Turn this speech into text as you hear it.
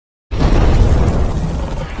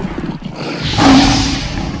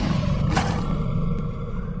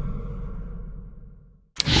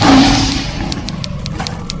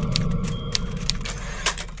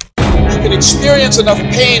experience enough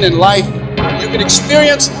pain in life, you can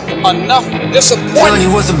experience enough disappointment. Johnny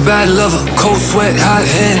was a bad lover, cold sweat, hot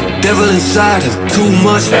head, devil inside him, too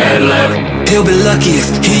much bad luck. He'll be lucky if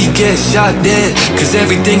he gets shot dead, cause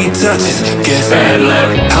everything he touches gets bad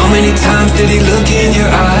luck. How many times did he look in your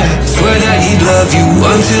eye, swear that he'd love you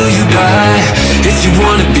until you die? If you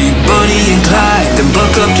wanna be Bonnie and Clyde, then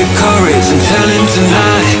buck up your courage and tell him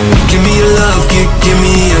tonight. Give me your love, give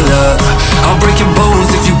me your love. I'll break your bones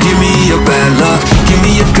if you give me your bad luck. Give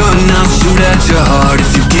me your gun, I'll shoot at your heart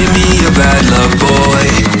if you give me your bad luck, boy.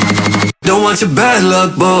 Don't want your bad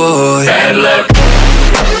luck, boy. Bad luck.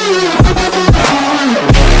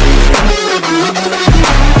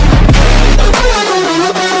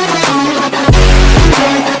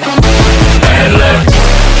 Bad luck.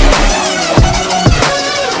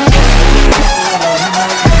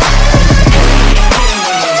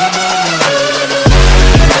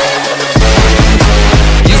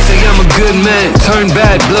 Good man, turn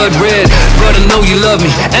bad, blood red. Brother, know you love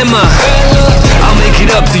me, am I? I'll make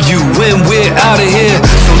it up to you when we're out of here.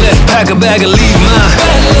 So let's pack a bag and leave mine.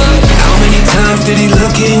 How many times did he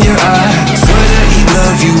look in your eye, swear that he'd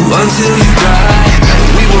love you until you die?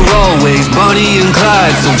 We were always Bonnie and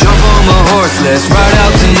Clyde, so jump on my horse, let's ride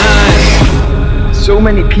out tonight. So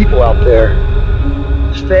many people out there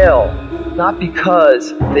fail, not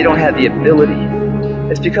because they don't have the ability,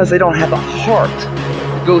 it's because they don't have a heart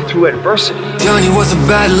to go through adversity. Johnny was a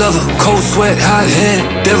bad lover, cold sweat, hot head,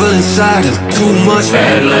 devil inside him, too much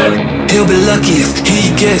bad luck. He'll be lucky if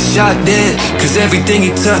he gets shot dead, cause everything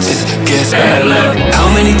he touches gets bad luck. How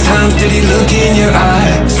many times did he look in your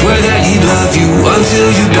eye, swear that he'd love you until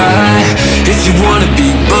you die? If you wanna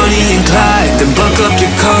be Bonnie and Clyde, then buck up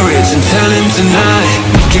your courage and tell him tonight.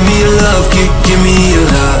 Give me your love, give me your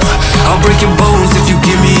love. I'll break your bones if you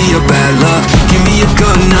give me your bad luck. Give me your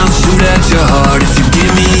gun, I'll shoot at your heart if you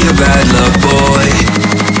give me your bad luck, boy.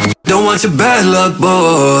 Don't want your bad luck,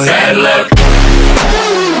 boy. Bad luck.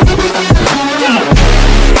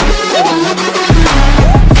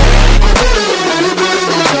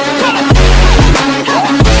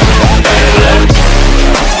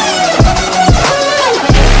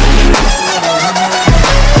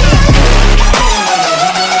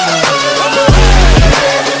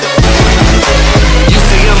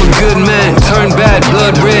 Turn bad,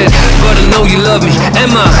 blood red, but I know you love me,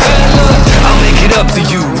 am I? I'll make it up to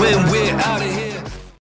you